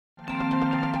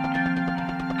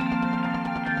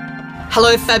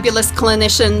Hello, fabulous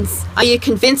clinicians. Are you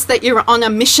convinced that you're on a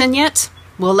mission yet?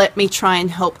 Well, let me try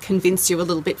and help convince you a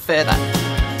little bit further.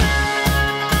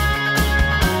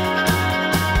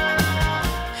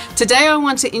 Today I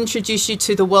want to introduce you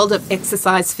to the world of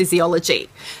exercise physiology.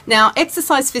 Now,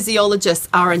 exercise physiologists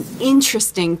are an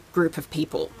interesting group of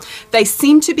people. They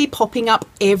seem to be popping up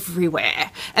everywhere,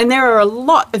 and there are a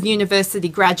lot of university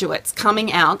graduates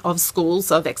coming out of schools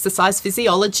of exercise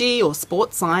physiology or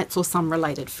sports science or some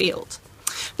related field.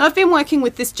 Now, I've been working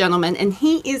with this gentleman and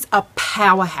he is a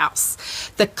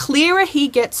powerhouse. The clearer he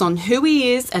gets on who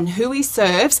he is and who he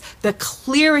serves, the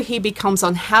clearer he becomes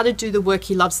on how to do the work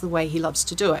he loves the way he loves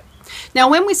to do it. Now,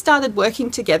 when we started working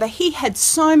together, he had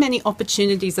so many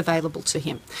opportunities available to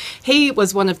him. He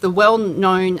was one of the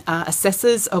well-known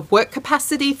assessors of work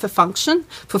capacity for function,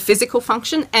 for physical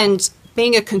function, and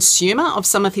being a consumer of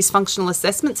some of his functional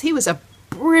assessments, he was a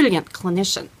brilliant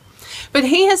clinician. But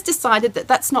he has decided that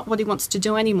that's not what he wants to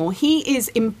do anymore. He is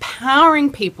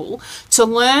empowering people to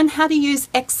learn how to use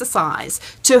exercise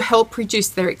to help reduce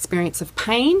their experience of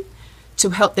pain, to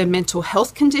help their mental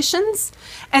health conditions.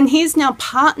 And he's now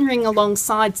partnering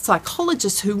alongside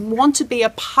psychologists who want to be a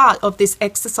part of this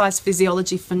exercise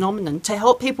physiology phenomenon to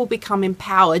help people become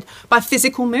empowered by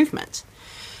physical movement.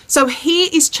 So he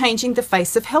is changing the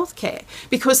face of healthcare,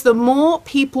 because the more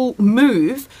people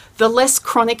move, the less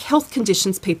chronic health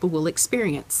conditions people will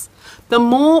experience. The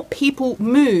more people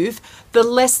move, the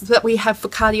less that we have for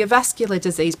cardiovascular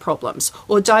disease problems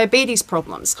or diabetes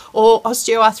problems or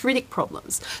osteoarthritic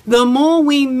problems. The more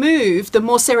we move, the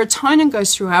more serotonin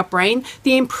goes through our brain,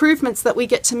 the improvements that we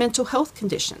get to mental health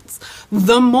conditions.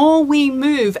 The more we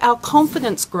move, our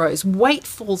confidence grows, weight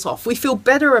falls off, we feel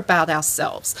better about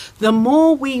ourselves. The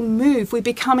more we move, we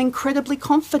become incredibly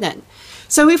confident.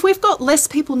 So if we've got less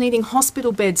people needing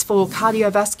hospital beds for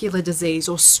cardiovascular disease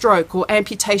or stroke or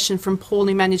amputation from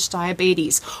poorly managed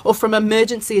diabetes or from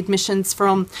emergency admissions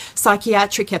from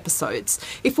psychiatric episodes,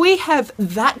 if we have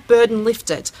that burden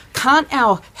lifted, can't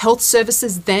our health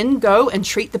services then go and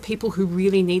treat the people who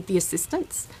really need the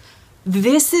assistance?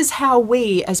 This is how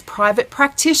we as private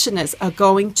practitioners are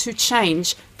going to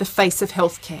change the face of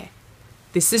healthcare.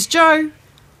 This is Jo.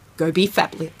 Go be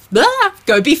fabulous.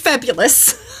 Go be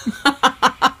fabulous.